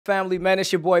Family, man,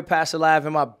 it's your boy Pastor Live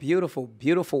and my beautiful,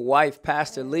 beautiful wife,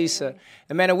 Pastor Lisa.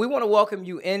 And man, we want to welcome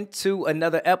you into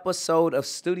another episode of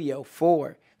Studio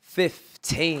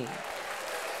 415.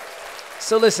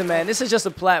 So listen, man, this is just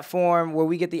a platform where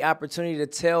we get the opportunity to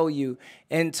tell you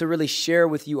and to really share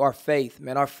with you our faith,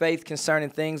 man, our faith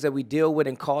concerning things that we deal with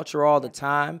in culture all the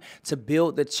time, to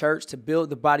build the church, to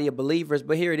build the body of believers.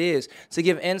 But here it is, to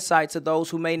give insight to those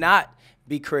who may not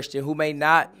be Christian, who may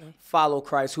not follow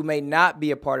Christ, who may not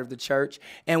be a part of the church.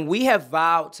 And we have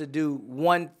vowed to do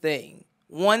one thing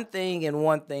and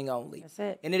one thing only. That's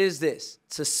it. And it is this,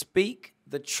 to speak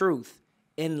the truth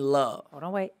in love. Hold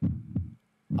on, wait.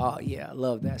 Oh, yeah, I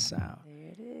love that sound. There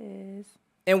it is.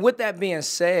 And with that being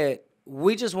said,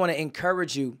 we just want to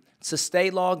encourage you to stay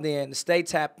logged in, to stay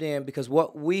tapped in, because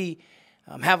what we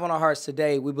have on our hearts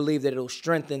today, we believe that it'll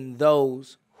strengthen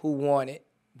those who want it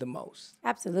the most.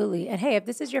 Absolutely. And hey, if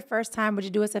this is your first time, would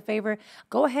you do us a favor?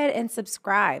 Go ahead and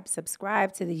subscribe.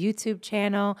 Subscribe to the YouTube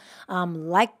channel.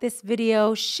 Like this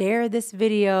video, share this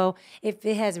video. If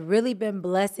it has really been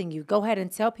blessing you, go ahead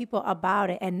and tell people about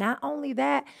it. And not only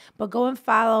that, but go and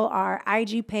follow our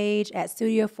IG page at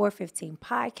Studio 415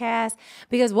 Podcast,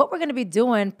 because what we're going to be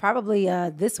doing probably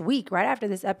this week, right after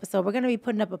this episode, we're going to be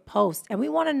putting up a post, and we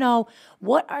want to know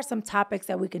what are some topics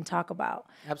that we can talk about.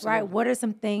 Absolutely. Right? What are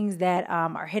some things that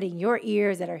are hitting your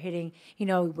ears, that are hitting,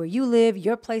 where you live,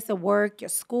 your place of work, your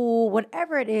school,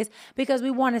 whatever it is, because we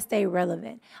want to stay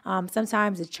relevant.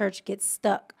 Sometimes the church gets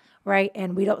stuck, right?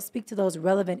 And we don't speak to those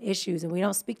relevant issues, and we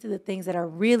don't speak to the things that are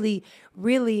really,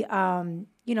 really,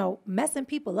 messing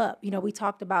people up. We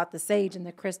talked about the sage and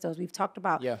the crystals. We've talked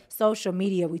about social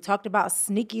media. We talked about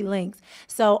sneaky links.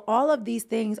 So all of these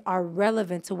things are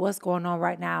relevant to what's going on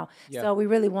right now. Yeah. So we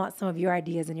really want some of your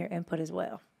ideas and your input as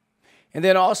well. And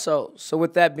then also, so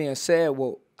with that being said,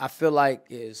 what I feel like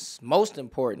is most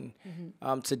important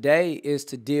today is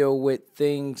to deal with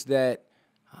things that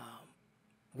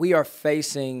we are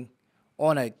facing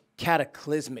on a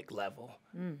cataclysmic level,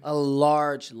 a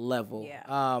large level.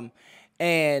 Yeah.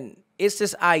 And it's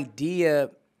this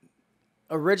idea,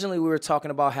 originally we were talking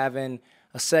about having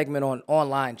a segment on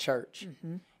online church.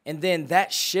 And then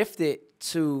that shifted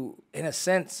to, in a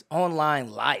sense,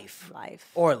 online life.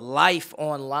 Or life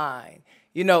online.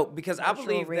 Because I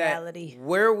believe reality. that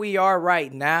where we are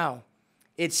right now,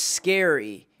 it's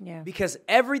scary. Yeah. Because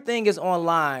everything is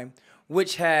online,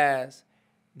 which has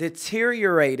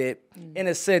deteriorated, in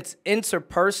a sense,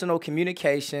 interpersonal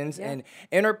communications and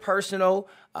interpersonal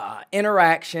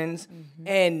interactions.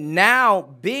 And now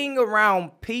being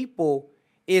around people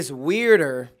is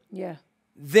weirder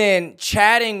than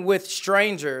chatting with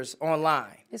strangers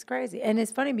online. It's crazy. And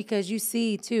it's funny because you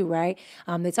see too, right?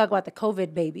 They talk about the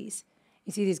COVID babies.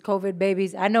 You see these COVID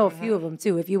babies. I know a few of them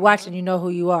too. If you're watching, you know who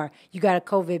you are. You got a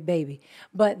COVID baby.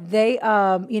 But they,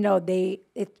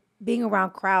 it's being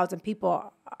around crowds and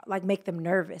people like make them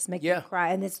nervous, make them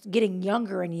cry. And it's getting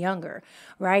younger and younger,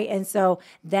 right? And so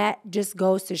that just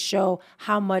goes to show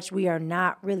how much we are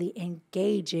not really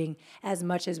engaging as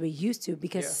much as we used to,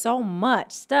 because so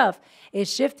much stuff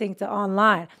is shifting to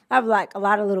online. I have like a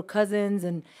lot of little cousins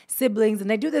and siblings, and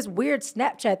they do this weird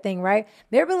Snapchat thing, right?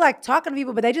 They'll be like talking to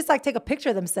people, but they just like take a picture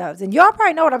of themselves. And y'all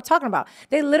probably know what I'm talking about.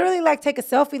 They literally like take a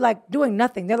selfie, like doing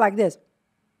nothing. They're like this,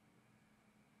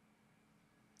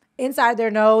 inside their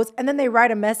nose, and then they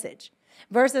write a message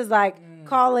versus like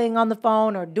calling on the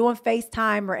phone or doing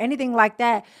FaceTime or anything like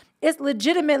that. It's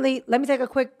legitimately, let me take a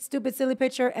quick, stupid, silly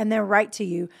picture and then write to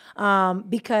you,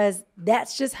 because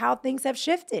that's just how things have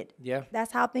shifted. Yeah.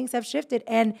 That's how things have shifted.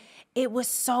 And it was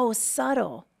so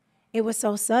subtle. It was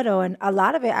so subtle. And a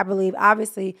lot of it, I believe,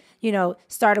 obviously,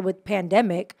 started with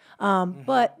pandemic.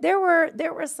 But there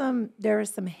were some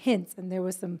hints, and there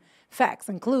were some facts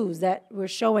and clues that were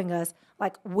showing us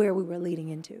like where we were leading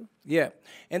into. Yeah.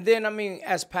 And then,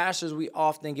 as pastors, we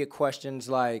often get questions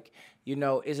like,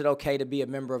 is it okay to be a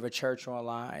member of a church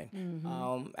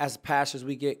online? As pastors,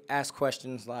 we get asked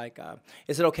questions like,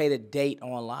 is it okay to date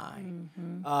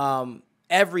online?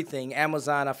 Everything.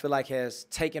 Amazon, I feel like, has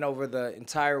taken over the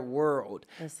entire world.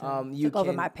 Listen, took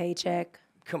over my paycheck.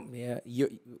 She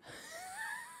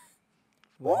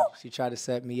tried to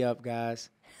set me up, guys.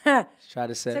 She tried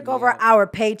to set Took me over up. our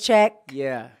paycheck.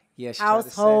 Yeah, she household. tried to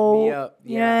set me up.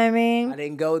 You know what I mean? I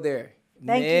didn't go there.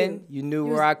 Thank Men, you. knew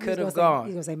where I could have gone.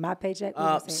 He's going to say my paycheck?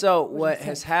 So what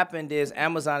has happened is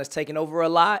Amazon has taken over a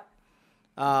lot.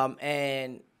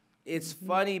 And it's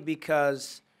funny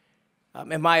because,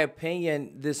 in my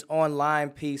opinion, this online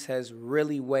piece has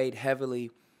really weighed heavily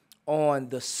on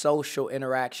the social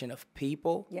interaction of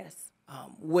people. Yes.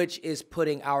 Which is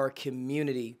putting our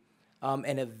community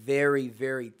in a very,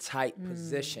 very tight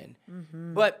position.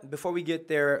 But before we get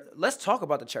there, let's talk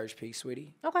about the church piece,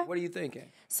 sweetie. Okay. What are you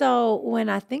thinking? So when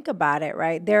I think about it,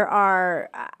 right,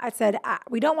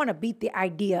 we don't want to beat the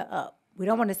idea up. We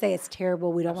don't want to say it's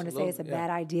terrible. We don't want to say it's a bad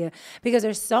idea, because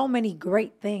there's so many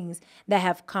great things that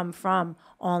have come from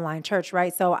online church,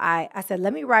 right? So I said,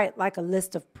 let me write like a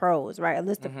list of pros, right? A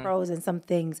list of pros and some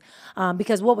things,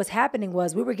 because what was happening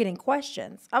was we were getting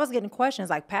questions. I was getting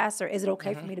questions like, Pastor, is it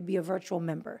okay for me to be a virtual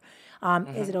member?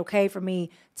 Is it okay for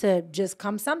me to just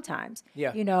come sometimes?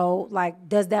 Yeah. You know, like,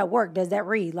 does that work? Does that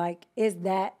read? Like, is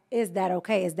that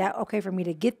okay? Is that okay for me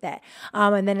to get that?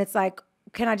 And then it's like,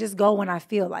 can I just go when I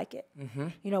feel like it?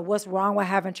 You know, what's wrong with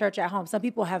having church at home? Some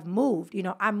people have moved. You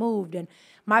know, I moved and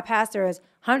my pastor is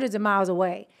hundreds of miles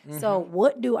away. So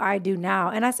what do I do now?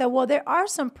 And I said, well, there are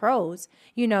some pros,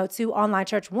 you know, to online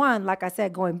church. One, like I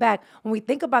said, going back, when we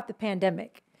think about the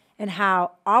pandemic and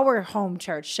how our home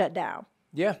church shut down.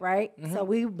 Yeah. Right. So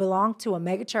we belong to a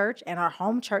mega church and our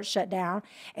home church shut down.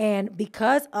 And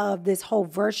because of this whole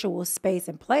virtual space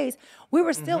and place, we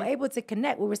were still able to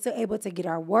connect. We were still able to get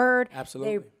our word.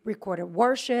 Absolutely. They recorded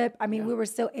worship. I mean, we were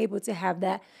still able to have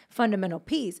that fundamental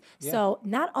piece. So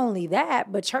not only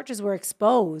that, but churches were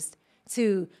exposed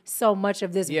to so much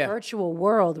of this virtual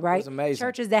world, right? It was amazing.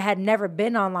 Churches that had never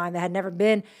been online, that had never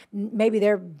been, maybe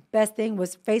their best thing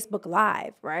was Facebook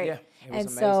Live, right? Yeah, it was and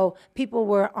so people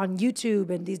were on YouTube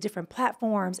and these different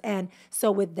platforms. And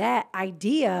so with that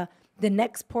idea, the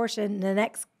next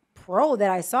pro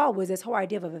that I saw was this whole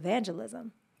idea of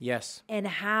evangelism. Yes. And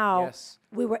how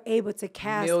we were able to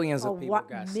cast millions of people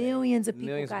got saved. Millions of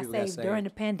people got saved during the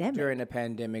pandemic. During the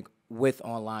pandemic with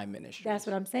online ministry. That's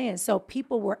what I'm saying. So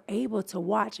people were able to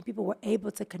watch and people were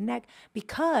able to connect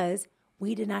because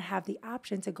we did not have the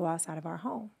option to go outside of our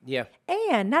home. Yeah.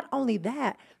 And not only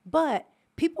that, but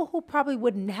people who probably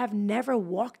wouldn't have never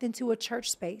walked into a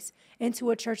church space, into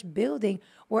a church building,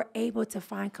 were able to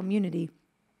find community,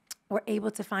 were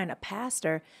able to find a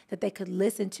pastor that they could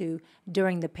listen to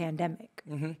during the pandemic.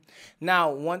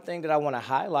 Now, one thing that I want to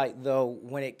highlight, though,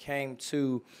 when it came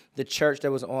to the church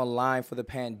that was online for the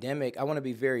pandemic, I want to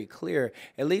be very clear,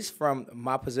 at least from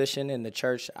my position in the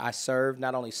church I served,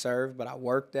 not only served, but I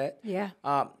worked at. Yeah.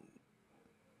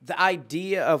 The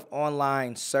idea of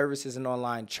online services and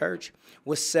online church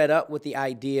was set up with the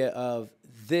idea of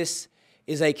this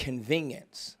is a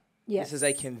convenience. Yes. This is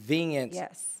a convenience.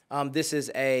 Yes. This is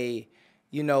an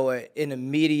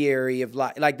intermediary of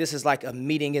like this is like a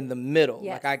meeting in the middle.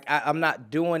 Yes. Like I'm not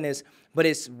doing this, but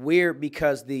it's weird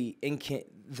because the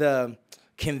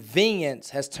convenience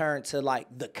has turned to like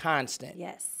the constant.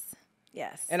 Yes.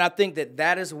 Yes. And I think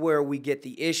that is where we get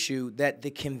the issue, that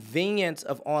the convenience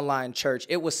of online church,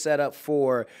 it was set up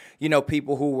for, you know,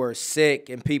 people who were sick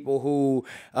and people who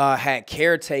had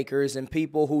caretakers and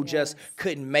people who just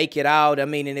couldn't make it out. I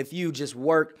mean, and if you just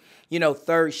worked, you know,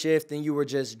 third shift and you were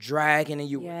just dragging and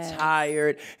you were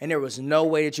tired and there was no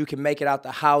way that you could make it out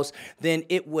the house, then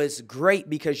it was great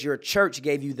because your church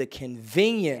gave you the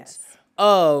convenience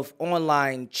of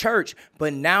online church.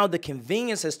 But now the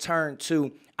convenience has turned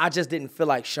to, I just didn't feel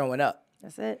like showing up.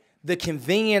 That's it. The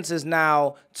convenience is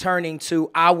now turning to,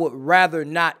 I would rather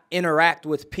not interact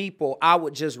with people. I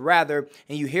would just rather,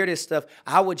 and you hear this stuff,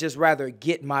 I would just rather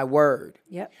get my word.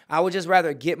 Yep. I would just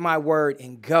rather get my word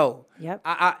and go. Yep.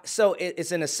 So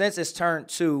it's in a sense, it's turned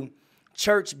to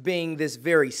church being this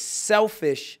very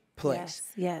selfish place.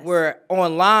 Yes. Where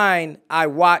online,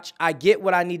 I get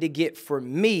what I need to get for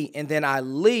me, and then I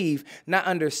leave, not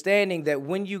understanding that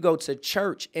when you go to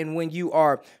church and when you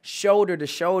are shoulder to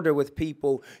shoulder with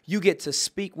people, you get to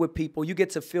speak with people, you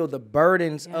get to feel the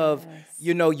burdens of,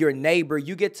 you know, your neighbor,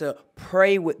 you get to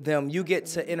pray with them, you get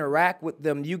to interact with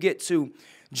them, you get to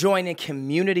join in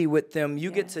community with them. You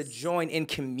get to join in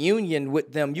communion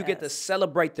with them. You get to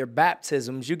celebrate their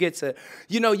baptisms. You get to,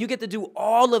 you get to do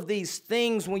all of these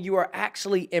things when you are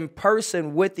actually in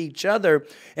person with each other.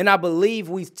 And I believe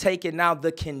we've taken now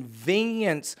the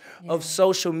convenience of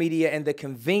social media and the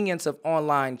convenience of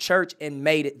online church and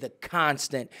made it the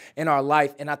constant in our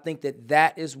life. And I think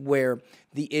that is where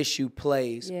the issue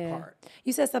plays part.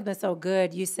 You said something so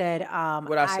good. You said,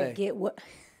 What'd I say? get what...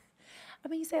 I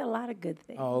mean, you say a lot of good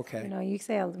things. Oh, okay. You know, you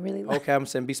say a really... Okay, I'm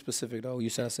saying be specific, though. You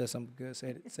said I said something good.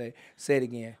 Say it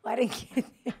again. Well, I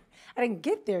didn't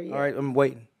get there yet. All right, I'm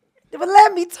waiting. But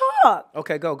let me talk.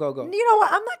 Okay, go. You know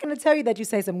what? I'm not going to tell you that you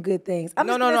say some good things.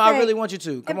 No, I really want you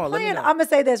to. Come on, let me know. I'm going to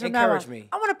say this from now on. Encourage me.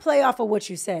 I want to play off of what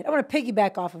you said. I want to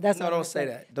piggyback off of that. No, don't say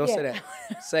that. Don't say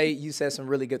that. Say you said some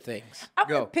really good things. I'm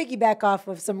going to piggyback off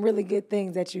of some really good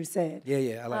things that you said.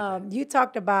 Yeah, I like that. You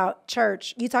talked about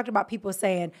church. You talked about people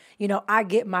saying, I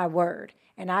get my word.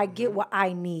 and I get what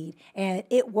I need and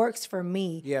it works for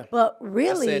me. Yeah. But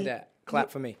really, I said that.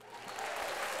 Clap for me.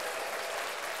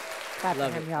 Clap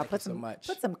Love for him, it. y'all. Thank you so much.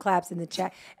 Put some claps in the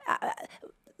chat.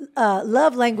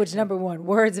 Love language number one,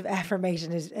 words of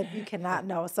affirmation, is if you cannot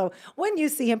know. So when you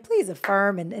see him, please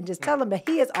affirm and just tell him that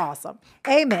he is awesome.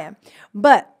 Amen.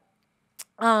 But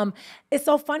it's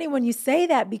so funny when you say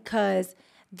that, because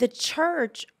the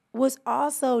church was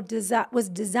also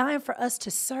designed for us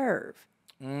to serve.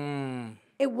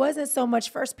 It wasn't so much,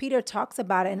 First Peter talks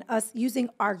about it, and us using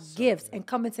our gifts and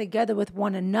coming together with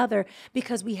one another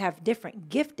because we have different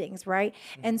giftings, right?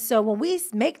 And so when we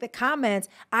make the comments,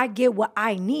 I get what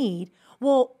I need,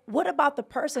 well, what about the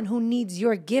person who needs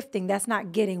your gifting that's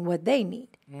not getting what they need?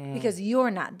 Because you're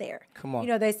not there. Come on.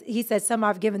 You know, he said some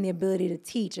I've given the ability to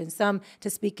teach, and some to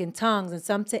speak in tongues, and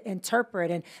some to interpret,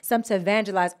 and some to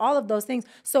evangelize, all of those things.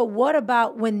 So what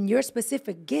about when your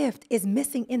specific gift is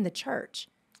missing in the church?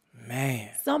 Man.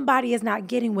 Somebody is not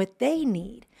getting what they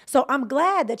need. So I'm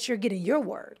glad that you're getting your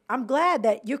word. I'm glad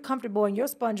that you're comfortable in your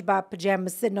SpongeBob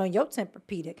pajamas sitting on your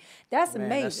Tempur-Pedic. That's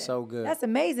amazing. That's so good. That's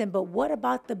amazing. But what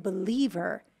about the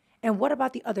believer? And what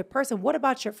about the other person? What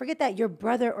about forget that, your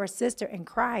brother or sister in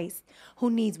Christ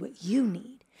who needs what you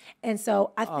need? And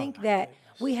so I think that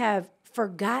we have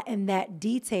forgotten that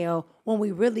detail when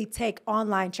we really take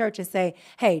online church and say,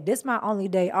 hey, this is my only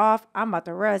day off. I'm about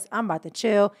to rest. I'm about to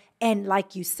chill. And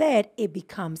like you said, it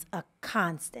becomes a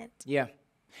constant. Yeah.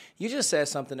 You just said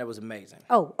something that was amazing.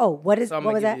 What So I'm what was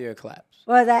going to that? give you your claps.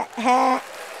 What was that?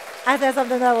 I said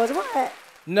something that was what?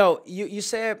 No, you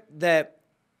said that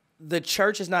the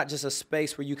church is not just a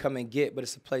space where you come and get, but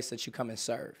it's a place that you come and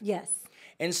serve. Yes.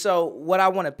 And so what I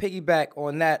want to piggyback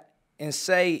on that and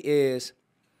say is,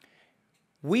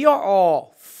 we are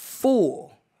all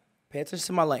full. Pay attention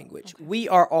to my language. Okay. We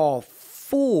are all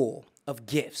full of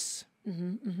gifts.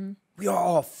 We are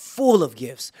all full of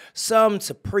gifts. Some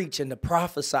to preach and to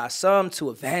prophesy, some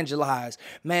to evangelize,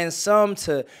 man, some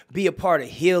to be a part of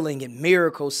healing and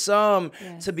miracles, some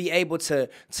to be able to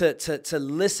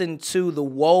listen to the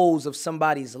woes of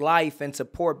somebody's life and to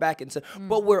pour back into.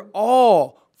 But we're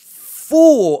all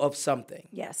full of something.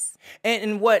 Yes.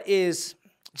 And what is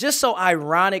just so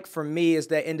ironic for me is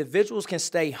that individuals can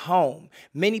stay home.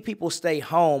 Many people stay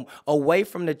home away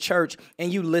from the church,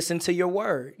 and you listen to your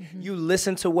word. You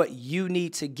listen to what you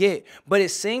need to get. But it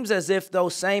seems as if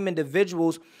those same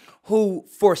individuals who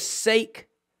forsake,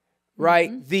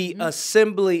 right, the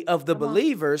assembly of the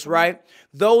believers, right,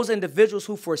 those individuals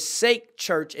who forsake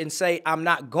church and say, I'm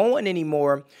not going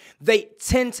anymore, they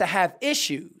tend to have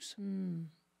issues.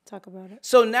 Talk about it.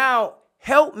 So now,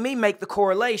 help me make the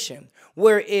correlation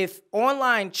where if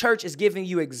online church is giving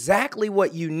you exactly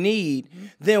what you need,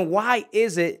 then why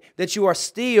is it that you are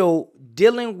still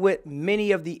dealing with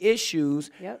many of the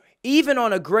issues, even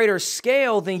on a greater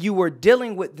scale than you were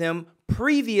dealing with them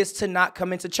previous to not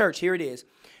coming to church? Here it is.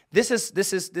 This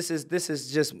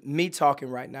is just me talking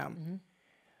right now.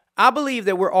 I believe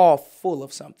that we're all full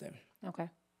of something. Okay.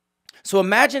 So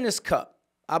imagine this cup.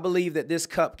 I believe that this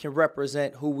cup can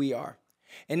represent who we are.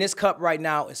 And this cup right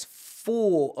now is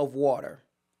full of water.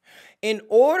 In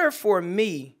order for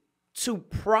me to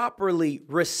properly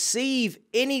receive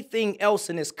anything else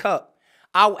in this cup,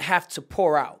 I would have to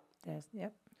pour out.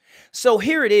 So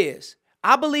here it is.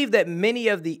 I believe that many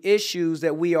of the issues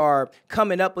that we are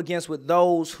coming up against with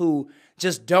those who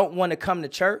just don't want to come to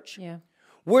church,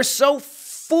 we're so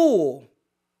full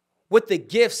with the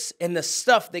gifts and the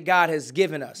stuff that God has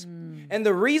given us. And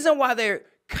the reason why they're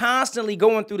constantly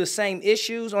going through the same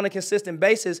issues on a consistent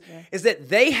basis is that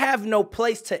they have no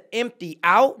place to empty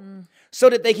out so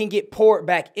that they can get poured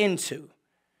back into.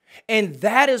 And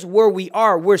that is where we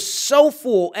are. We're so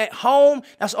full. At home,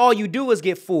 that's all you do is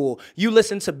get full. You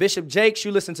listen to Bishop Jakes.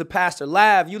 You listen to Pastor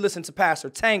Lav. You listen to Pastor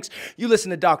Tanks. You listen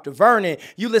to Dr. Vernon.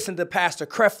 You listen to Pastor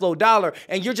Creflo Dollar.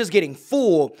 And you're just getting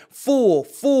full.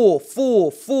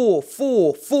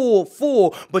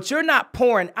 But you're not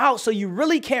pouring out, so you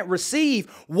really can't receive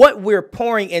what we're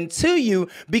pouring into you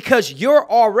because you're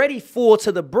already full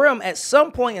to the brim. At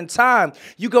some point in time,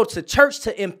 you go to church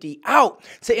to empty out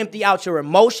your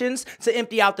emotions, to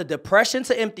empty out the depression,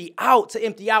 to empty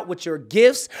out with your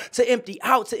gifts, to empty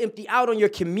out on your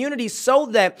community, so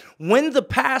that when the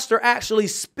pastor actually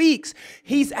speaks,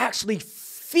 he's actually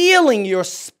feeling your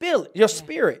spirit.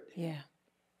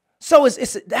 So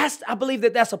I believe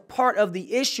that that's a part of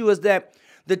the issue, is that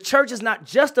the church is not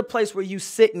just a place where you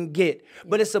sit and get,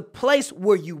 but it's a place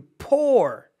where you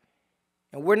pour.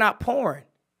 And we're not pouring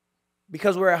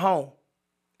because we're at home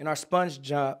in our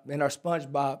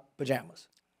SpongeBob pajamas.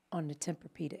 On the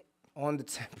Tempur-Pedic. On the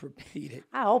Tempur-Pedic.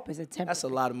 I hope it's a Tempur. That's a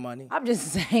lot of money. I'm just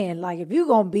saying, like, if you're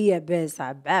going to be at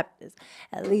Bedside Baptist,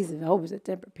 at least I hope it's a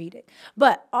Tempur-Pedic.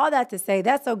 But all that to say,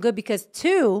 that's so good because,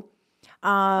 two,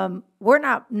 we're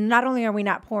not only are we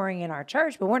not pouring in our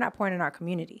church, but we're not pouring in our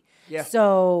community. Yeah.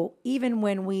 So even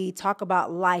when we talk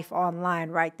about life online,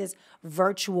 right, this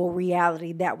virtual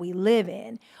reality that we live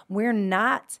in, we're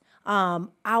not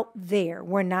out there.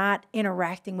 We're not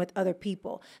interacting with other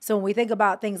people. So when we think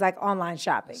about things like online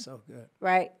shopping, So good.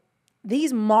 right,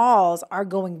 these malls are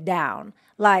going down.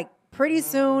 Like pretty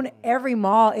soon, every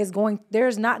mall is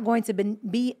there's not going to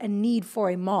be a need for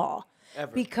a mall.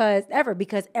 Because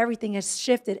everything has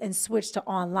shifted and switched to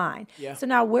online. Yeah. So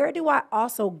now where do I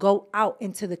also go out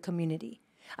into the community?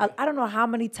 I don't know how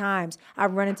many times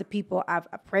I've run into people. I've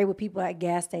prayed with people at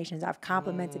gas stations. I've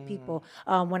complimented people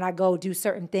when I go do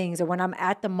certain things, or when I'm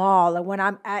at the mall, or when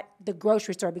I'm at the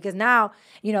grocery store. Because now,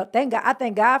 I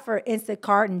thank God for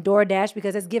Instacart and DoorDash,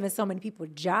 because it's given so many people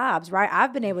jobs, right?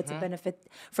 I've been able to benefit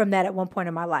from that at one point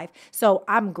in my life. So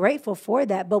I'm grateful for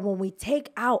that. But when we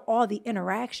take out all the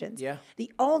interactions,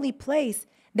 the only place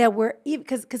that we're even,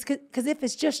 because if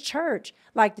it's just church,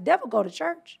 like the devil go to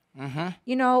church.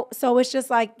 So it's just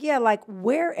like,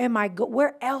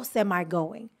 where else am I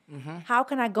going? How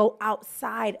can I go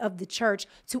outside of the church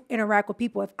to interact with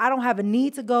people? If I don't have a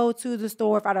need to go to the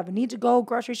store, if I don't have a need to go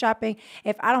grocery shopping,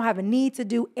 if I don't have a need to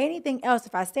do anything else,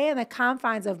 if I stay in the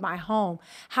confines of my home,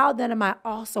 how then am I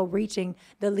also reaching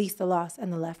the least, the lost,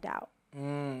 and the left out?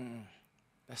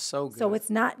 That's so good. So it's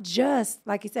not just,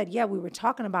 like you said, we were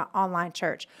talking about online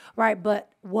church, right? But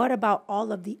what about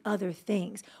all of the other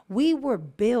things? We were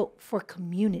built for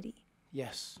community.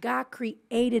 Yes. God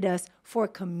created us for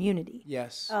community.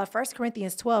 Yes. 1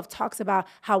 Corinthians 12 talks about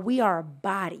how we are a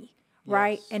body,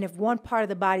 right? Yes. And if one part of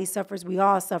the body suffers, we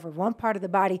all suffer. If one part of the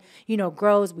body,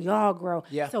 grows, we all grow.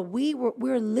 Yeah. So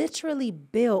we're literally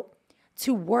built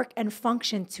to work and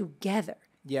function together.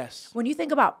 Yes. When you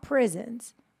think about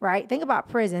prisons, right? Think about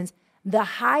prisons. The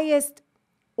highest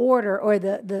order, or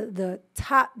the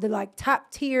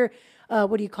top tier,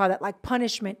 what do you call that? Like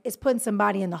punishment is putting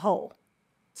somebody in the hole.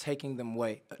 Taking them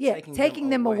away. Taking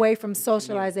them away from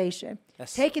socialization.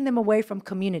 Taking them away from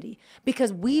community.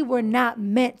 Because we were not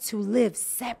meant to live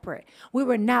separate. We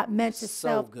were not meant to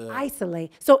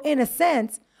self-isolate. So in a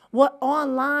sense, what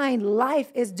online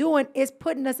life is doing is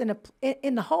putting us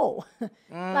in the hole.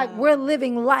 Like we're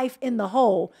living life in the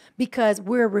hole because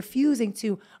we're refusing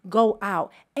to go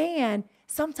out. And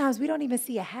sometimes we don't even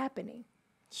see it happening.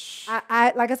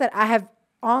 I like I said, I have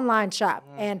online shop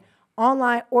and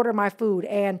online order my food,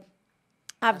 and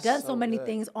I've done so many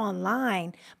things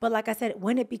online. But like I said,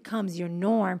 when it becomes your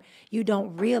norm, you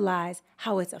don't realize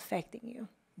how it's affecting you.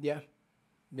 Yeah.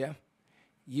 Yeah.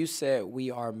 You said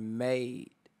we are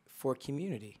made for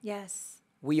community. Yes.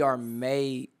 We are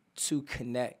made to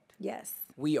connect. Yes.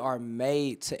 We are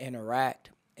made to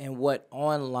interact. And what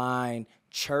online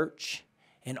church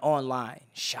and online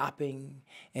shopping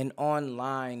and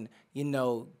online,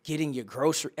 getting your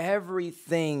grocery,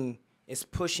 everything is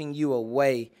pushing you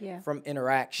away from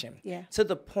interaction. Yeah. To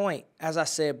the point, as I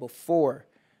said before,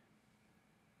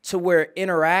 to where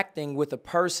interacting with a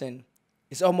person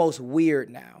is almost weird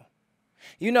now.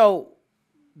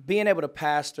 Being able to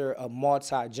pastor a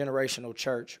multi-generational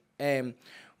church, and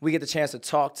we get the chance to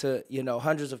talk to,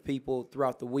 hundreds of people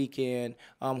throughout the weekend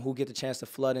who get the chance to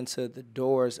flood into the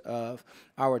doors of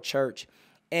our church.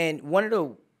 And one of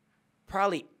the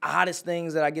probably oddest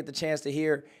things that I get the chance to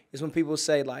hear is when people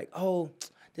say like, oh,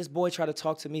 this boy tried to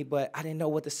talk to me, but I didn't know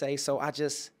what to say, so I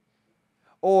just...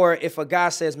 Or if a guy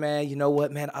says, man, you know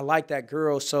what, man, I like that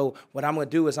girl, so what I'm going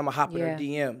to do is I'm going to hop in her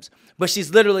DMs. But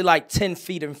she's literally like 10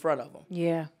 feet in front of him.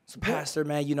 Yeah. So, pastor,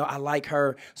 man, I like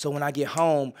her, so when I get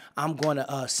home, I'm going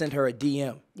to send her a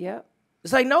DM. Yep.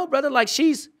 It's like, no, brother, like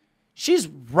she's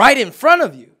right in front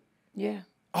of you. Yeah.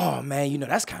 Oh, man,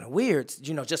 that's kind of weird,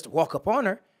 just to walk up on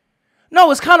her.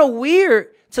 No, it's kind of weird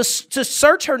to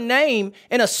search her name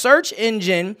in a search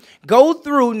engine, go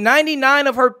through 99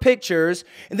 of her pictures,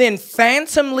 and then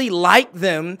phantomly like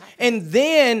them, and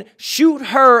then shoot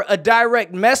her a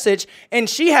direct message, and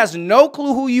she has no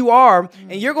clue who you are,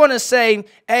 and you're going to say,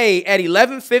 hey, at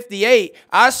 11:58,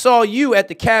 I saw you at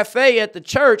the cafe at the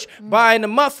church buying a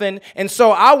muffin, and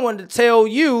so I wanted to tell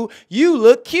you, you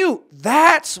look cute.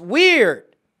 That's weird.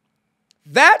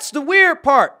 That's the weird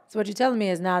part. So what you're telling me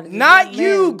is now that not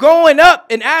you going up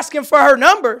and asking for her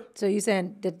number. So you're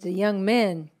saying that the young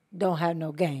men don't have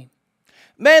no game.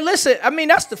 Man, listen,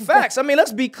 that's the facts.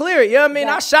 Let's be clear. You know what I mean?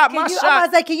 I shot my shot. I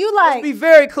was like, can you let's be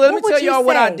very clear. Let me tell y'all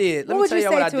what I did. What would you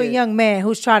say to a young man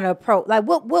who's trying to approach? Like,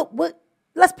 what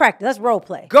Let's practice. Let's role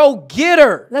play. Go get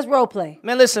her. Let's role play.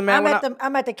 Man, listen, man.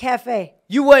 I'm at the cafe.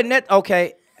 You wasn't at,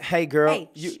 okay. Hey, girl.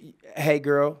 Hey. Hey,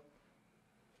 girl.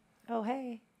 Oh,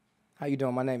 hey. How you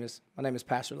doing? My name is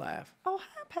Pastor Lav. Oh,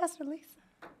 hi, Pastor Lisa.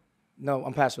 No,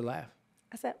 I'm Pastor Lav.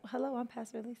 I said, hello, I'm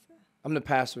Pastor Lisa. I'm the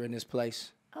pastor in this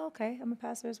place. Oh, okay, I'm a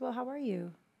pastor as well. How are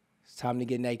you? It's time to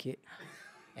get naked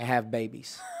and have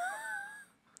babies.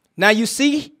 Now, you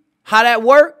see how that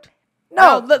worked?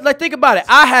 No. Now, think about it.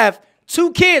 I have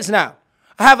 2 kids now.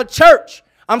 I have a church.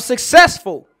 I'm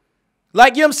successful.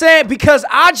 Like, you know what I'm saying? Because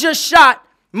I just shot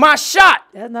my shot.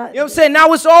 That's not, you know what I'm saying?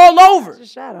 Now it's all over.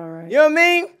 Just shot, all right. You know what I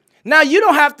mean? Now, you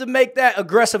don't have to make that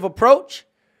aggressive approach,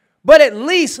 but at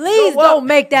least Please don't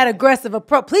make that aggressive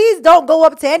approach. Please don't go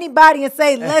up to anybody and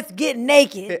say, let's get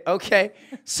naked. Okay.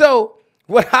 So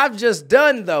what I've just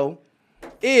done, though,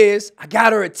 is I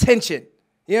got her attention.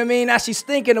 You know what I mean? Now she's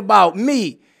thinking about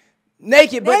me.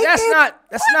 Naked, but that's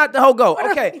not the whole goal.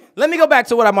 Okay, let me go back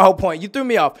to my whole point. You threw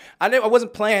me off. I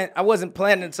wasn't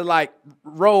planning to like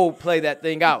role play that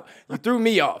thing out. You threw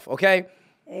me off, okay?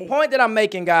 Hey. Point that I'm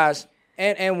making, guys,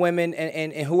 and women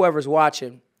and whoever's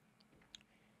watching.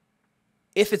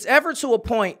 If it's ever to a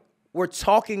point where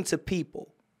talking to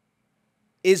people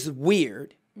is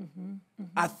weird,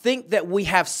 I think that we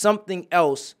have something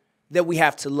else that we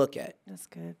have to look at. That's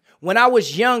good. When I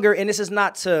was younger, and this is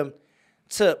not to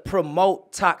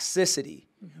promote toxicity,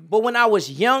 but when I was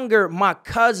younger, my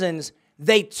cousins,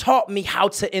 they taught me how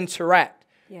to interact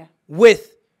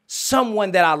with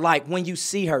someone that I like. When you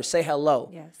see her, say hello.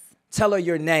 Yes. Tell her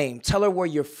your name. Tell her where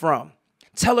you're from.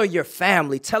 Tell her your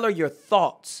family. Tell her your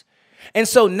thoughts. And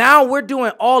so now we're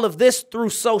doing all of this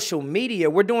through social media.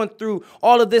 We're doing through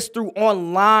all of this through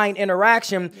online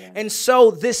interaction. Yeah. And so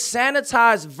this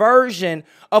sanitized version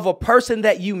of a person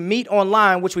that you meet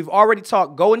online, which we've already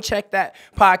talked, go and check that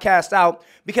podcast out,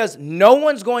 because no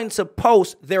one's going to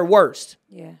post their worst.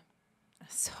 Yeah.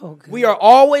 That's so good. We are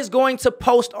always going to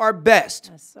post our best.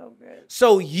 That's so good.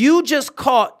 So you just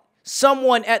caught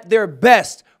someone at their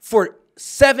best for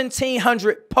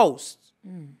 1,700 posts.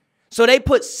 So they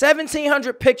put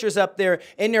 1,700 pictures up there,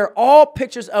 and they're all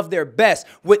pictures of their best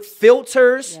with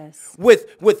filters,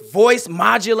 with voice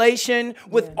modulation,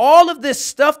 with all of this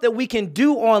stuff that we can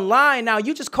do online. Now,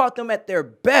 you just caught them at their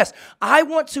best. I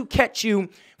want to catch you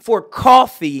for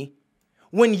coffee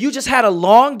when you just had a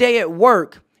long day at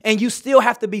work and you still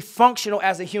have to be functional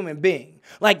as a human being.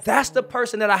 Like, that's the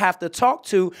person that I have to talk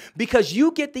to, because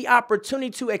you get the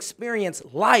opportunity to experience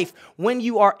life when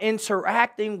you are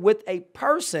interacting with a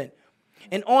person.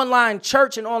 And online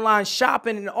church and online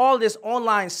shopping and all this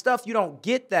online stuff, you don't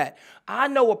get that. I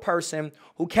know a person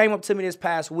who came up to me this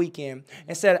past weekend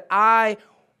and said, I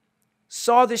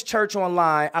saw this church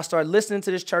online. I started listening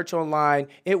to this church online.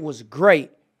 It was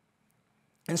great.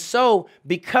 And so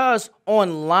because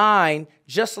online,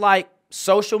 just like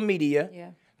social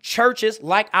media, churches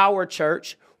like our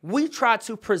church, we try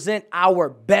to present our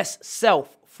best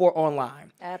self for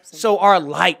online. Absolutely. So our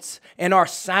lights and our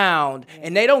sound,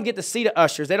 and they don't get to see the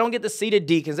ushers. They don't get to see the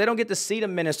deacons. They don't get to see the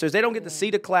ministers. They don't get to see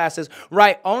the classes,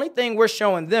 right? Only thing we're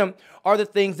showing them are the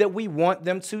things that we want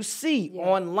them to see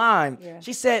online.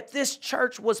 She said, this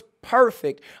church was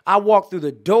perfect. I walked through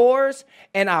the doors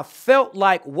and I felt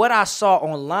like what I saw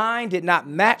online did not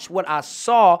match what I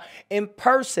saw in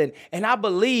person. And I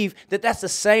believe that that's the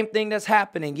same thing that's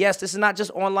happening. Yes, this is not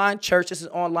just online church. This is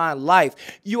online life.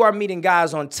 You are meeting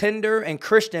guys on Tinder and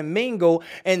Christian Mingle,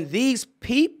 and these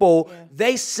people,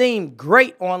 they seem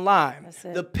great online.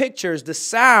 The pictures, the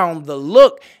sound, the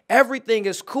look, everything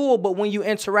is cool. But when you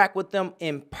interact with them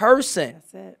in person,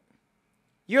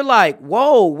 you're like,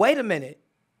 whoa, wait a minute.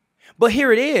 But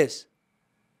here it is.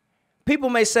 People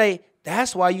may say,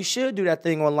 that's why you should do that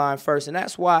thing online first. And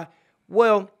that's why,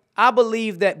 well, I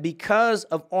believe that because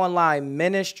of online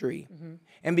ministry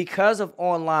and because of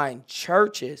online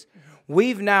churches,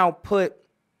 we've now put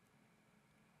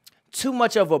too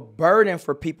much of a burden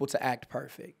for people to act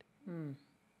perfect.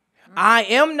 I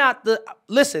am not the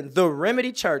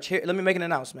Remedy Church, here, let me make an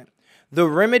announcement. The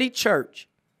Remedy Church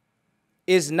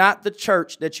is not the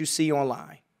church that you see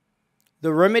online.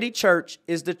 The Remedy Church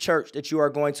is the church that you are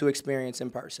going to experience in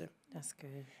person. That's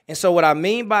good. And so what I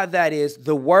mean by that is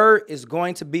the word is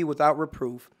going to be without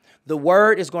reproof. The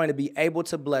word is going to be able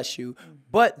to bless you.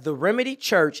 But the Remedy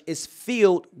Church is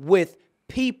filled with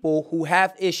people who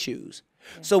have issues.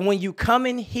 So when you come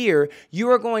in here, you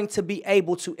are going to be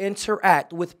able to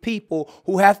interact with people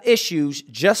who have issues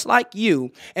just like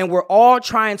you. And we're all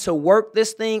trying to work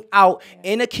this thing out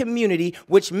in a community,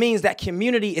 which means that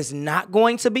community is not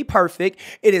going to be perfect.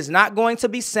 It is not going to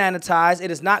be sanitized.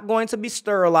 It is not going to be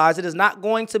sterilized. It is not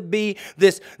going to be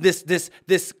this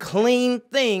clean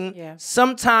thing. Yeah.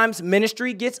 Sometimes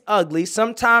ministry gets ugly.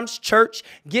 Sometimes church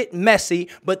get messy,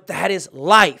 but that is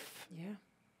life. Yeah.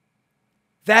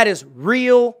 That is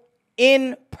real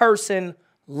in-person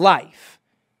life.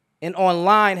 And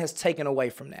online has taken away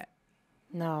from that.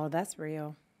 No, that's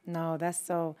real. No, that's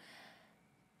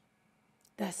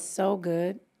so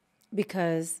good,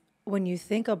 because when you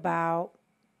think about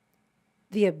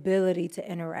the ability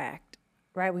to interact,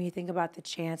 right? When you think about the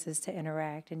chances to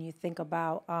interact, and you think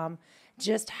about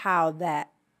just how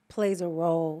that plays a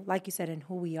role, like you said, in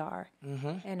who we are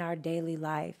in our daily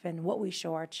life and what we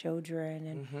show our children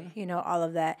and, you know, all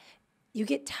of that. You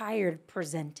get tired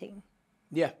presenting.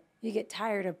 Yeah. You get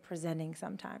tired of presenting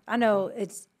sometimes. I know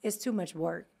it's too much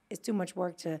work. It's too much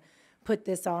work to put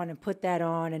this on and put that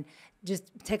on and just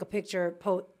take a picture,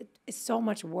 post. It's so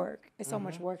much work. It's so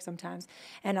much work sometimes.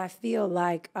 And I feel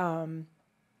like,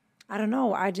 I don't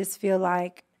know, I just feel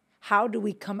like, how do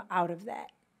we come out of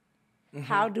that?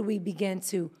 How do we begin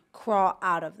to crawl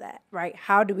out of that, right?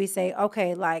 How do we say,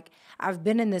 okay, like, I've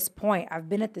been in this point, I've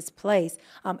been at this place,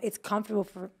 it's comfortable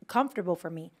for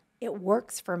me. It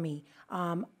works for me.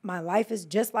 My life is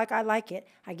just like I like it.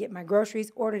 I get my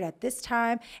groceries ordered at this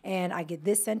time, and I get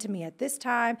this sent to me at this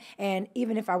time. And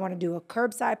even if I want to do a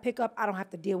curbside pickup, I don't have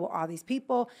to deal with all these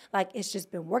people. Like, it's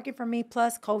just been working for me.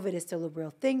 Plus, COVID is still a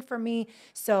real thing for me.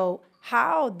 So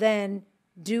how then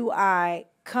do I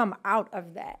come out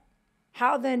of that?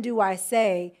 How then do I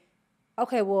say,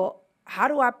 okay, well, how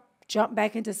do I jump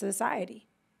back into society?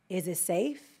 Is it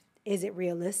safe? Is it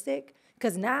realistic?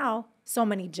 Because now so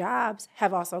many jobs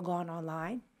have also gone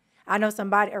online. I know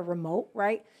somebody, a remote,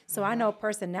 right? So I know a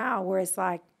person now where it's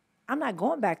like, I'm not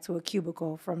going back to a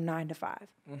cubicle from 9 to 5.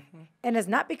 And it's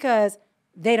not because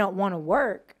they don't want to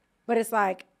work, but it's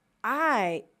like,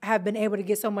 I have been able to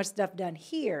get so much stuff done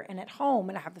here and at home,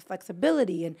 and I have the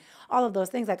flexibility and all of those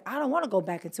things. Like, I don't want to go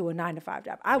back into a 9 to 5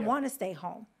 job. I want to stay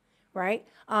home, right?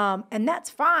 And that's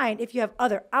fine if you have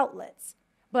other outlets.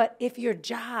 But if your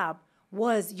job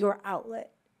was your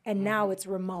outlet and now it's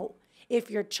remote,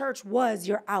 if your church was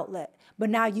your outlet,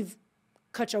 but now you've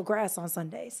cut your grass on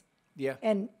Sundays. Yeah.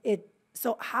 And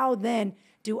so how then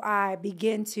do I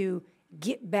begin to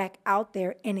get back out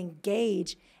there and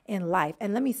engage in life?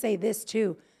 And let me say this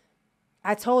too.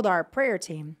 I told our prayer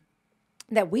team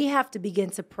that we have to begin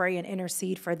to pray and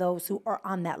intercede for those who are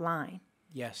on that line.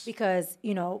 Yes. Because,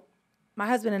 you know, my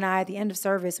husband and I, at the end of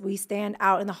service, we stand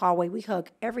out in the hallway. We hug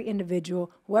every individual,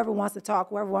 whoever wants to talk,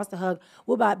 whoever wants to hug.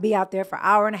 We'll about be out there for an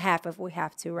hour and a half if we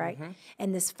have to, right?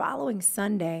 And this following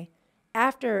Sunday,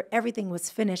 after everything was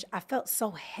finished, I felt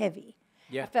so heavy.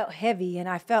 Yeah. I felt heavy, and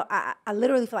I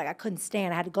literally felt like I couldn't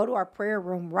stand. I had to go to our prayer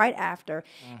room right after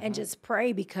and just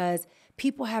pray, because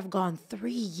people have gone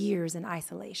 3 years in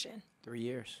isolation. 3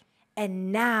 years.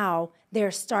 And now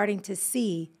they're starting to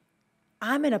see,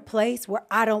 I'm in a place where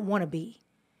I don't want to be.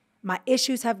 My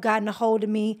issues have gotten a hold of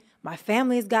me. My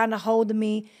family has gotten a hold of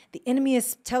me. The enemy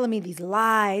is telling me these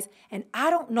lies, and I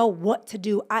don't know what to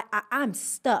do. I'm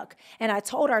stuck. And I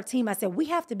told our team, I said, we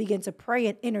have to begin to pray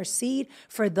and intercede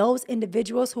for those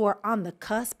individuals who are on the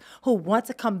cusp, who want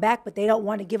to come back, but they don't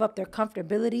want to give up their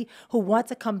comfortability, who want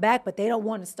to come back, but they don't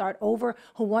want to start over,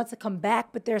 who want to come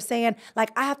back, but they're saying,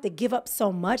 like, I have to give up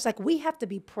so much. Like, we have to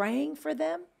be praying for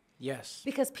them. Yes.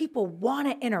 Because people want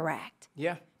to interact.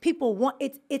 Yeah. People want,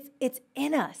 it's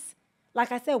in us.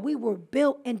 Like I said, we were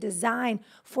built and designed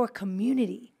for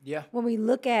community. Yeah. When we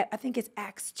look at, I think it's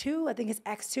Acts 2,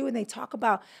 and they talk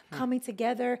about coming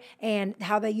together and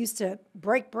how they used to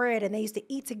break bread, and they used to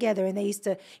eat together, and they used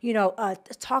to,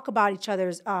 talk about each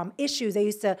other's issues. They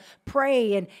used to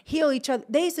pray and heal each other.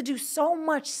 They used to do so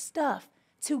much stuff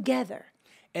together.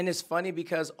 And it's funny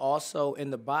because also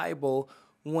in the Bible,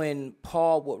 when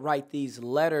Paul would write these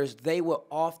letters, they would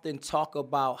often talk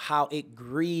about how it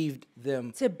grieved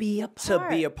them to be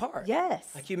apart. Yes.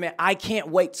 Like, you man, I can't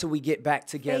wait till we get back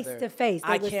together. Face to face.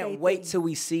 I can't wait till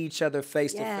we see each other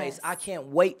face to face. I can't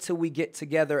wait till we get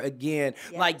together again.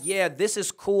 Yes. Like, yeah, this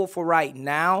is cool for right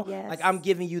now. Yes. Like, I'm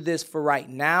giving you this for right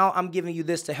now. I'm giving you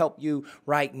this to help you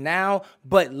right now.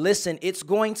 But listen, it's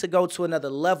going to go to another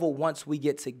level once we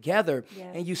get together.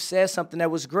 Yes. And you said something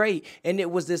that was great. And it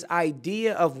was this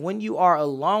idea of when you are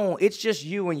alone, it's just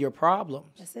you and your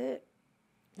problems. That's it.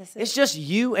 It's just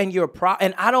you and your problem.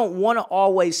 And I don't want to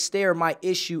always stare my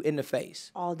issue in the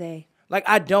face. All day. Like,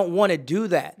 I don't want to do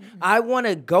that. I want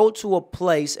to go to a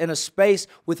place and a space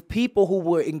with people who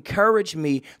will encourage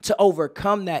me to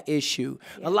overcome that issue.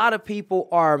 A lot of people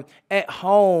are at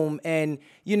home and,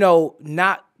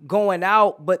 not going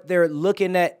out, but they're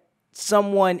looking at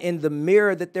someone in the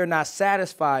mirror that they're not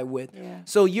satisfied with.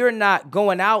 So you're not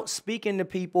going out speaking to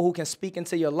people who can speak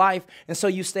into your life. And so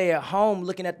you stay at home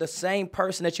looking at the same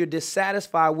person that you're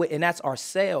dissatisfied with, and that's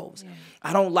ourselves.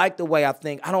 I don't like the way I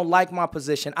think. I don't like my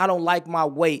position. I don't like my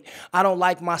weight. I don't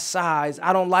like my size.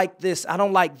 I don't like this. I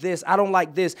don't like this. I don't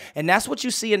like this. And that's what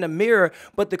you see in the mirror.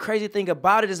 But the crazy thing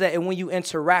about it is that when you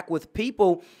interact with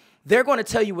people, they're going to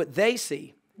tell you what they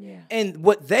see. And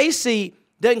what they see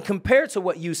doesn't compare to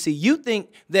what you see. You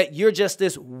think that you're just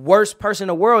this worst person in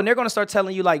the world, and they're going to start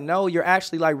telling you like, no, you're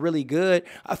actually like really good.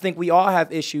 I think we all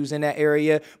have issues in that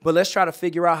area, but let's try to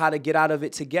figure out how to get out of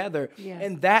it together.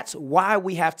 And that's why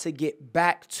we have to get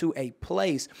back to a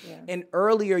place. And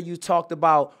earlier you talked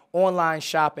about online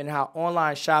shopping, how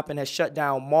online shopping has shut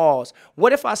down malls.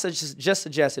 What if I just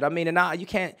suggested? I mean, and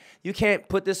you can't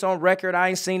put this on record. I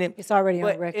ain't seen it. It's already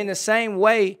on record. In the same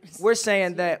way, we're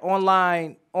saying that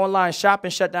online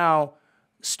shopping shut down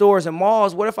stores and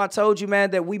malls. What if I told you,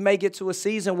 man, that we may get to a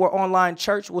season where online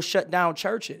church will shut down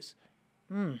churches?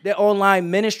 That online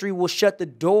ministry will shut the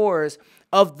doors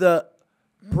of the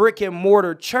brick and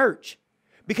mortar church.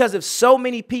 Because if so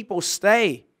many people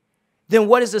stay, then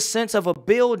what is the sense of a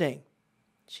building?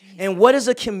 And what is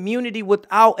a community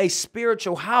without a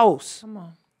spiritual house? Come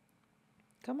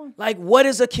on. Like, what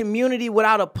is a community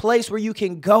without a place where you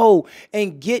can go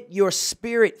and get your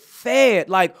spirit fed?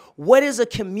 Like, what is a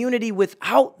community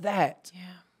without that?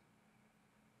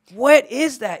 What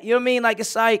is that? You know what I mean? Like,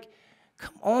 it's like,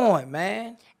 come on,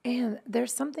 man. And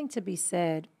there's something to be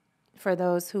said for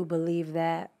those who believe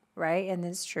that, right? And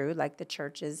it's true, like the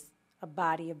church is a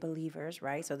body of believers,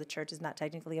 right? So the church is not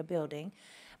technically a building.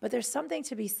 But there's something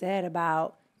to be said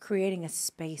about creating a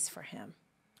space for him.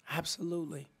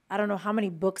 Absolutely. I don't know how many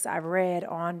books I've read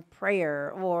on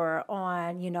prayer or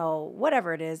on,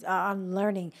 whatever it is, on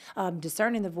learning,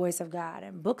 discerning the voice of God,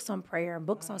 and books on prayer and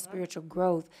books on spiritual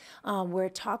growth, where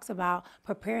it talks about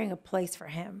preparing a place for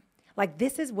him. Like,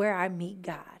 this is where I meet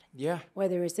God.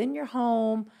 Whether it's in your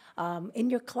home, in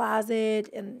your closet,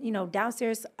 and,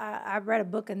 downstairs, I read a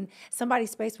book and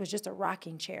somebody's space was just a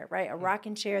rocking chair, right? A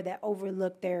rocking chair that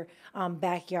overlooked their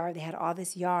backyard. They had all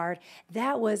this yard.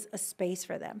 That was a space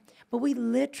for them. But we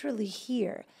literally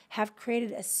here have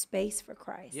created a space for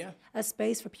Christ, a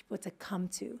space for people to come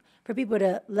to, for people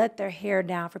to let their hair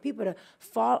down, for people to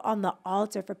fall on the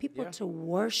altar, for people to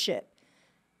worship.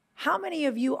 How many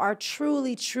of you are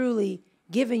truly, truly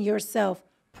giving yourself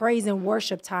praise and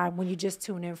worship time when you just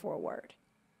tune in for a word?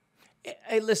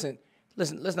 Hey, listen,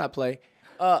 let's not play.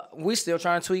 We still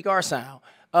trying to tweak our sound.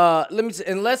 Unless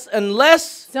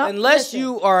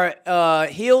you are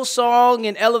Hillsong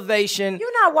and Elevation.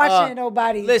 You're not watching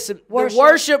nobody. Listen, the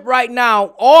worship right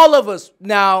now, all of us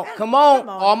now, come on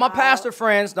all my pastor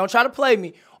friends, don't try to play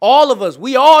me. All of us,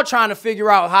 we all trying to figure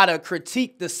out how to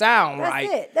critique the sound,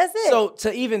 right? That's it. So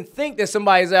to even think that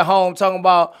somebody's at home talking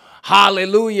about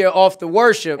hallelujah off the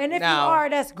worship. And if you are,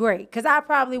 that's great, because I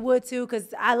probably would too,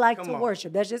 because I like to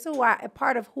worship. That's just a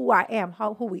part of who I am,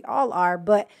 who we all are.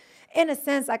 But in a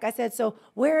sense, like I said, so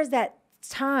where is that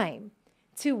time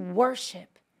to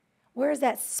worship? Where is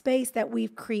that space that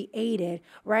we've created,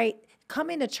 right?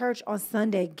 Coming to church on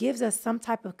Sunday gives us some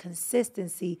type of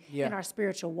consistency in our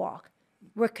spiritual walk.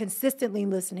 We're consistently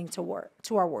listening to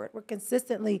our word. We're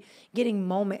consistently getting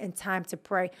moment and time to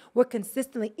pray. We're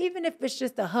consistently, even if it's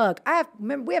just a hug.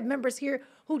 We have members here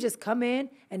who just come in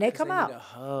and they come out.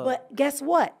 But guess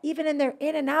what? Even in their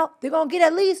in and out, they're going to get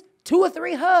at least 2 or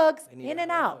 3 hugs in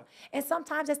and out. And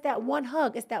sometimes it's that one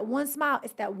hug. It's that one smile.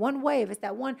 It's that one wave. It's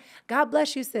that one, God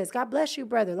bless you, sis. God bless you,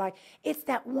 brother. Like, it's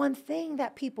that one thing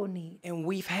that people need. And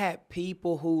we've had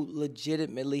people who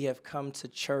legitimately have come to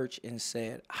church and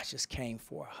said, I just came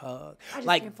for a hug.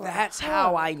 Like, that's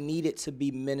how I needed to be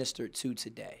ministered to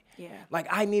today. Like,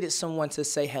 I needed someone to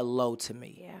say hello to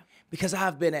me. Because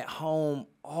I've been at home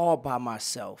all by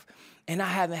myself and I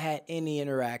haven't had any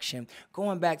interaction.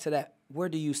 Going back to that, where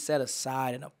do you set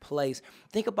aside in a place?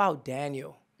 Think about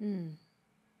Daniel.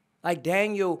 Like,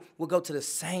 Daniel would go to the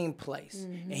same place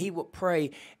and he would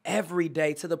pray every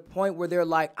day to the point where they're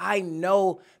like, I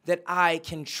know that I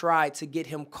can try to get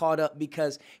him caught up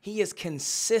because he is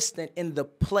consistent in the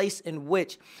place in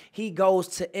which he goes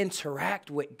to interact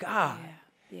with God.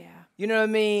 You know what I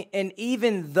mean? And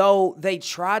even though they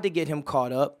tried to get him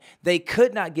caught up, they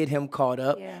could not get him caught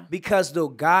up because the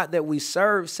God that we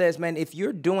serve says, man, if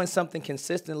you're doing something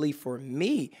consistently for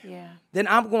me, then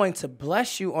I'm going to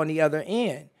bless you on the other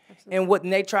end. And when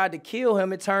they tried to kill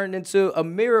him, it turned into a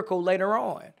miracle later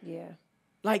on. Yeah.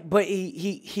 Like, but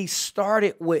he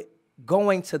started with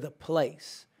going to the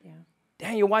place. Yeah.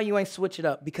 Daniel, why you ain't switch it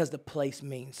up? Because the place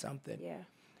means something. Yeah.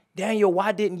 Daniel,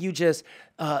 why didn't you just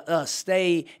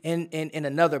stay in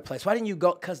another place? Why didn't you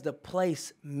go? Because the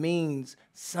place means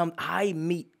I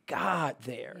meet God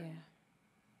there. Yeah.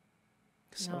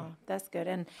 So, No, that's good.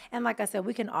 And like I said,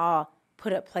 we can all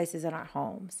put up places in our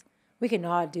homes. We can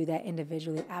all do that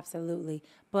individually, absolutely.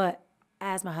 But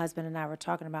as my husband and I were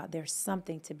talking about, there's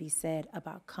something to be said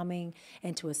about coming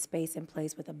into a space and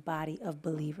place with a body of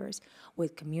believers,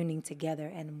 with communing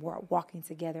together and walking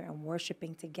together and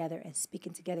worshiping together and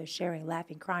speaking together, sharing,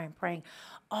 laughing, crying, praying,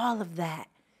 all of that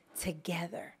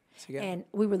together. And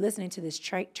we were listening to this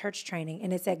church training,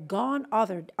 and it said, gone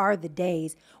are the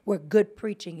days where good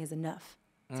preaching is enough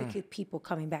to keep people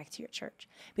coming back to your church,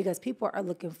 because people are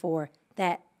looking for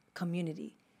that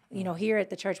community. You know, here at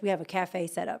the church, we have a cafe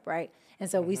set up, right? And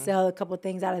so we sell a couple of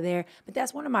things out of there. But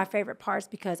that's one of my favorite parts,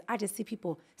 because I just see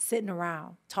people sitting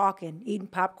around, talking, eating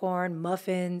popcorn,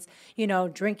 muffins, you know,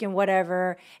 drinking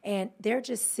whatever. And they're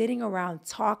just sitting around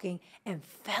talking and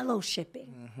fellowshipping.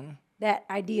 That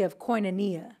idea of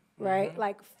koinonia, right?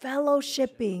 Like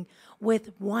fellowshipping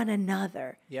with one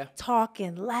another,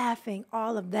 talking, laughing,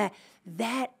 all of that.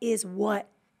 That is what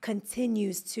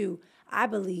continues to, I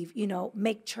believe, you know,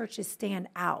 make churches stand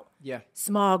out. Yeah.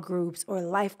 Small groups or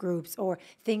life groups or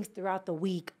things throughout the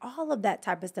week, all of that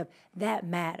type of stuff, that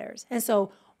matters. And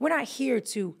so we're not here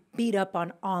to beat up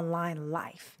on online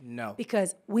life. No.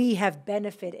 Because we have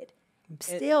benefited,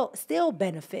 still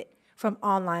benefit from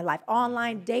online life,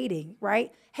 online dating,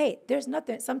 right? Hey, there's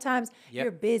nothing. Sometimes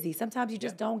you're busy. Sometimes you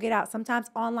just don't get out. Sometimes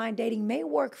online dating may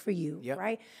work for you,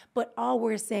 right? But all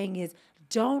we're saying is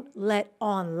don't let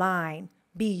online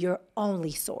be your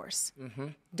only source.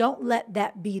 Don't let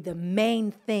that be the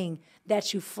main thing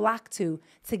that you flock to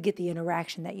get the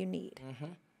interaction that you need.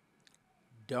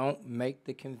 Don't make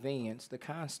the convenience the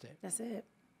constant. That's it.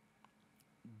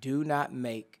 Do not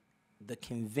make the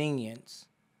convenience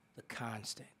the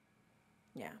constant.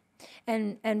 Yeah.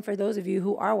 And for those of you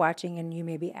who are watching and you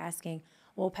may be asking,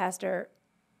 well, Pastor,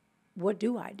 what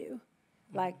do I do?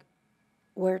 Like,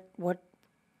 what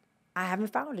I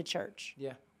haven't found a church.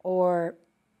 Yeah. Or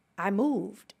I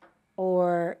moved.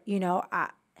 Or, you know,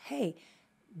 hey,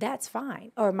 that's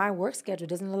fine. Or my work schedule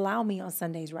doesn't allow me on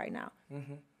Sundays right now.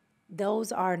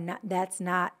 Those are not, that's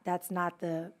not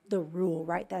the rule,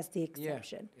 right? That's the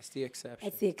exception. Yeah, it's the exception.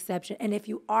 It's the exception. And if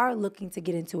you are looking to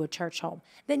get into a church home,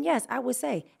 then yes, I would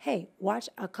say, hey, watch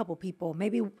a couple people,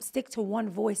 maybe stick to one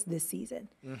voice this season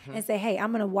and say, hey,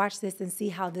 I'm going to watch this and see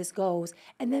how this goes.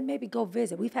 And then maybe go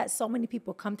visit. We've had so many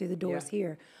people come through the doors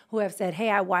here who have said, hey,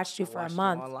 I watched you for a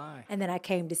month and then I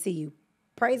came to see you.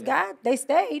 Praise God, they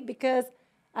stayed because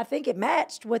I think it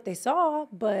matched what they saw.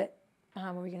 But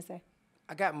what were we going to say?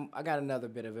 I got another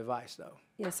bit of advice, though.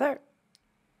 Yes, sir.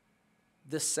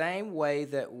 The same way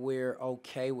that we're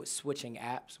okay with switching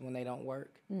apps when they don't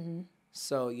work.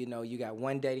 So, you know, you got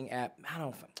one dating app.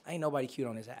 Ain't nobody cute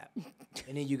on this app.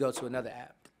 And then you go to another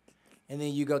app. And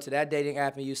then you go to that dating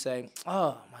app and you say,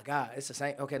 oh, my God, it's the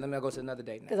same. Okay, let me go to another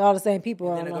dating app. Because all the same people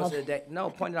are and then on it all. goes to the No,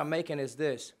 the point that I'm making is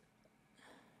this.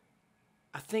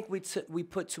 I think we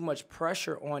put too much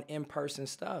pressure on in-person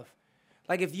stuff.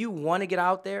 Like, if you want to get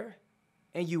out there,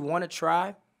 and you want to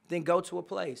try, then go to a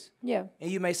place. Yeah. And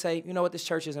you may say, you know what, this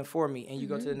church isn't for me, and you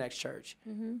go to the next church.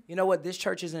 You know what, this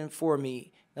church isn't for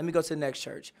me. Let me go to the next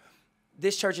church.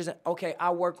 This church isn't, okay,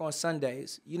 I work on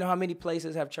Sundays. You know how many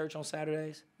places have church on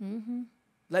Saturdays?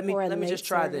 Let me just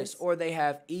try this. Or they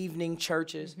have evening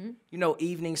churches, you know,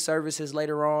 evening services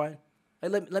later on.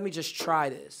 Like, let me just try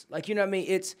this. Like, you know what I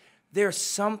mean? There's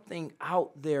something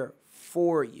out there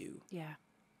for you. Yeah.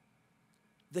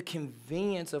 The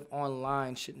convenience of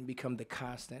online shouldn't become the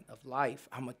constant of life.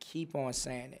 I'm going to keep on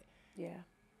saying it. Yeah.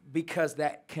 Because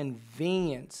that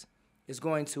convenience is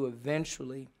going to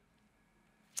eventually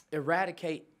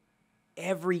eradicate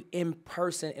every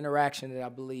in-person interaction that I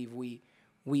believe we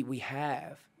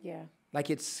have. Yeah. Like,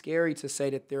 it's scary to say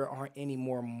that there aren't any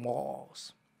more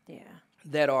malls. Yeah.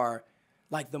 That are,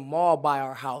 like, the mall by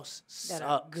our house That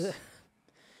are sucks. good.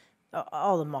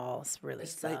 All the malls really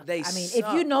suck. They I mean, suck.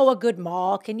 if you know a good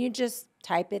mall, can you just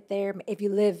type it there? If you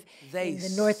live They in the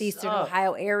northeastern suck.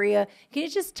 Ohio area, can you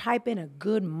just type in a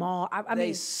good mall? I They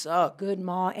mean, suck. good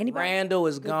mall. Anybody? Randall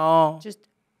is gone. Just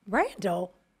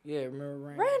Randall. Yeah, remember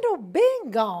Randall? Randall been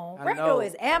gone. I Randall know.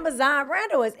 is Amazon.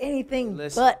 Randall is anything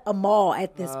Listen, but a mall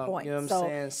at this point. You know what So, I'm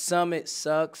saying? Summit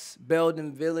sucks.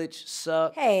 Belden Village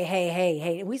sucks.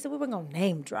 hey. We said we weren't going to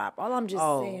name drop. All I'm just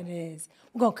Oh. saying is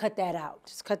we're going to cut that out.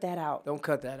 Just cut that out. Don't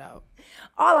cut that out.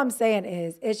 All I'm saying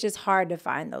is it's just hard to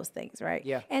find those things, right?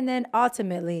 Yeah. And then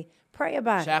ultimately, pray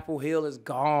about it. Chapel Hill is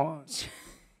gone.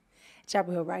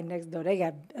 Chapel Hill right next door. They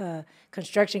got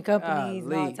construction companies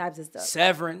and all Golly. types of stuff.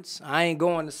 Severance. I ain't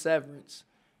going to Severance.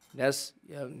 That's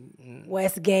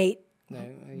Westgate, you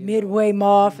Midway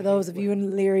Mall for those of you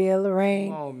in Elyria,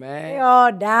 Lorraine. Come on, man. They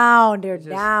all down. They're Just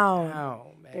down.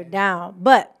 man. They're down.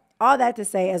 But all that to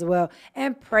say as well,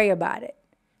 and pray about it.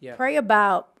 Yeah. Pray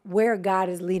about where God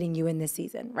is leading you in this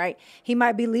season, right? He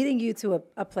might be leading you to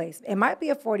a place. It might be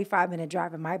a 45-minute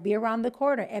drive. It might be around the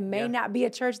corner. It may not be a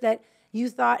church that you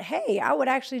thought, hey, I would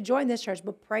actually join this church,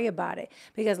 but pray about it.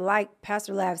 Because like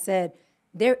Pastor Lav said,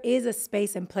 there is a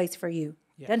space and place for you.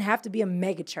 Doesn't have to be a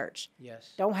mega church.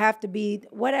 Yes. Don't have to be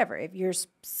whatever. If you're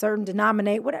certain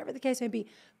denominate, whatever the case may be,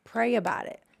 pray about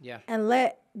it. Yeah. And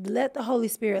let the Holy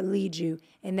Spirit lead you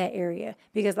in that area.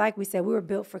 Because like we said, we were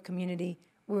built for community.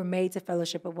 We were made to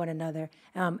fellowship with one another.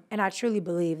 And I truly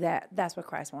believe that that's what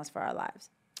Christ wants for our lives.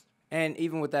 And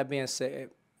even with that being said,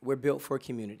 we're built for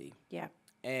community. Yeah.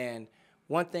 And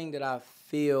one thing that I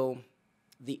feel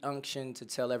the unction to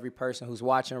tell every person who's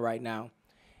watching right now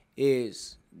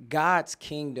is God's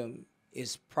kingdom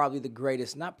is probably the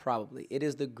greatest, not probably, it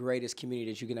is the greatest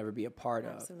community that you can ever be a part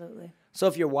of. Absolutely. So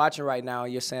if you're watching right now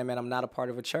and you're saying, man, I'm not a part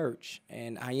of a church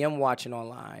and I am watching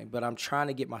online, but I'm trying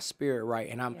to get my spirit right.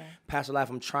 And Pastor Life,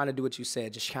 I'm trying to do what you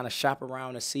said, just kind of shop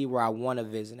around and see where I want to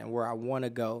visit and where I want to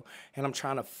go. And I'm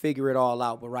trying to figure it all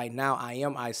out. But right now I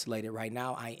am isolated. Right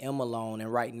now I am alone.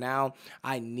 And right now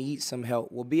I need some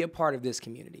help. Well, be a part of this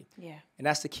community. Yeah. And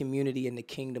that's the community in the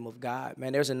kingdom of God.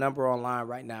 Man, there's a number online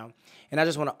right now. And I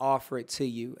just want to offer it to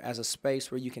you as a space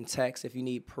where you can text if you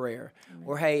need prayer. Amen.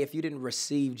 Or, hey, if you didn't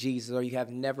receive Jesus or you have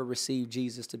never received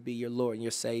Jesus to be your Lord and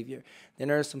your Savior, then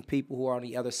there are some people who are on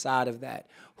the other side of that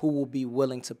who will be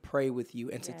willing to pray with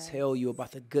you and to tell you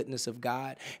about the goodness of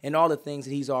God and all the things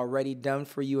that he's already done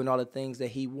for you and all the things that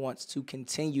he wants to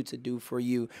continue to do for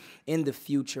you in the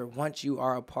future once you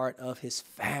are a part of his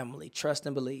family. Trust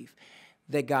and believe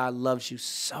that God loves you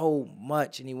so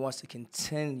much and he wants to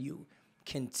continue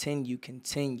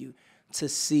to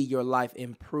see your life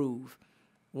improve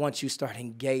once you start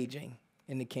engaging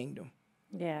in the kingdom.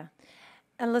 Yeah.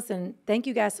 And listen, thank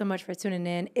you guys so much for tuning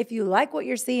in. If you like what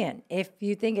you're seeing, if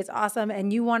you think it's awesome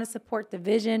and you want to support the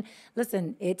vision,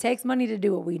 listen, it takes money to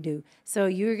do what we do. So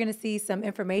you're going to see some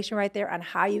information right there on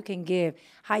how you can give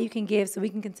so we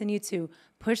can continue to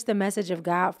push the message of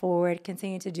God forward,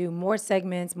 continue to do more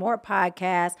segments, more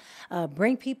podcasts,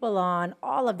 bring people on,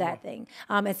 all of that thing.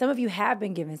 And some of you have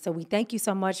been giving. So we thank you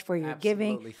so much for your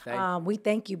giving. We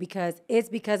thank you because it's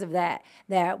because of that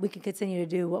we can continue to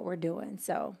do what we're doing.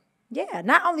 So yeah,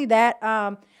 not only that,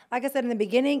 like I said in the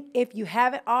beginning, if you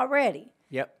haven't already,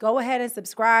 go ahead and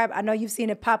subscribe. I know you've seen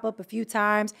it pop up a few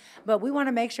times, but we want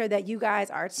to make sure that you guys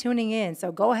are tuning in.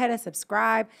 So go ahead and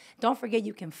subscribe. Don't forget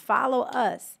you can follow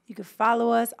us. You can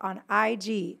follow us on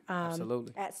IG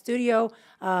at Studio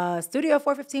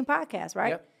 415 Podcast,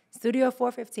 right? Yep. Studio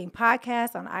 415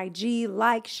 Podcast on IG.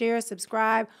 Like, share,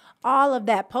 subscribe, all of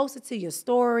that. Post it to your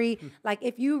story. Like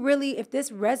if this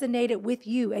resonated with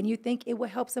you and you think it would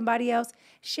help somebody else,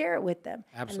 share it with them.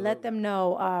 Absolutely. And let them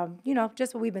know,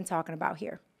 just what we've been talking about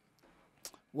here.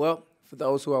 Well, for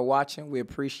those who are watching, we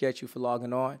appreciate you for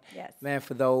logging on. Yes. Man,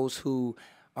 for those who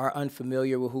are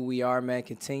unfamiliar with who we are, man,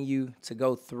 continue to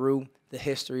go through the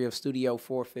history of Studio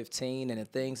 415 and the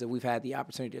things that we've had the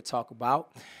opportunity to talk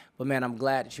about. But, man, I'm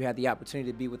glad that you had the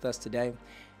opportunity to be with us today.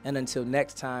 And until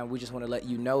next time, we just want to let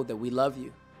you know that we love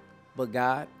you. But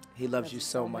God, he loves you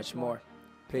so much more.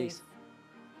 Peace.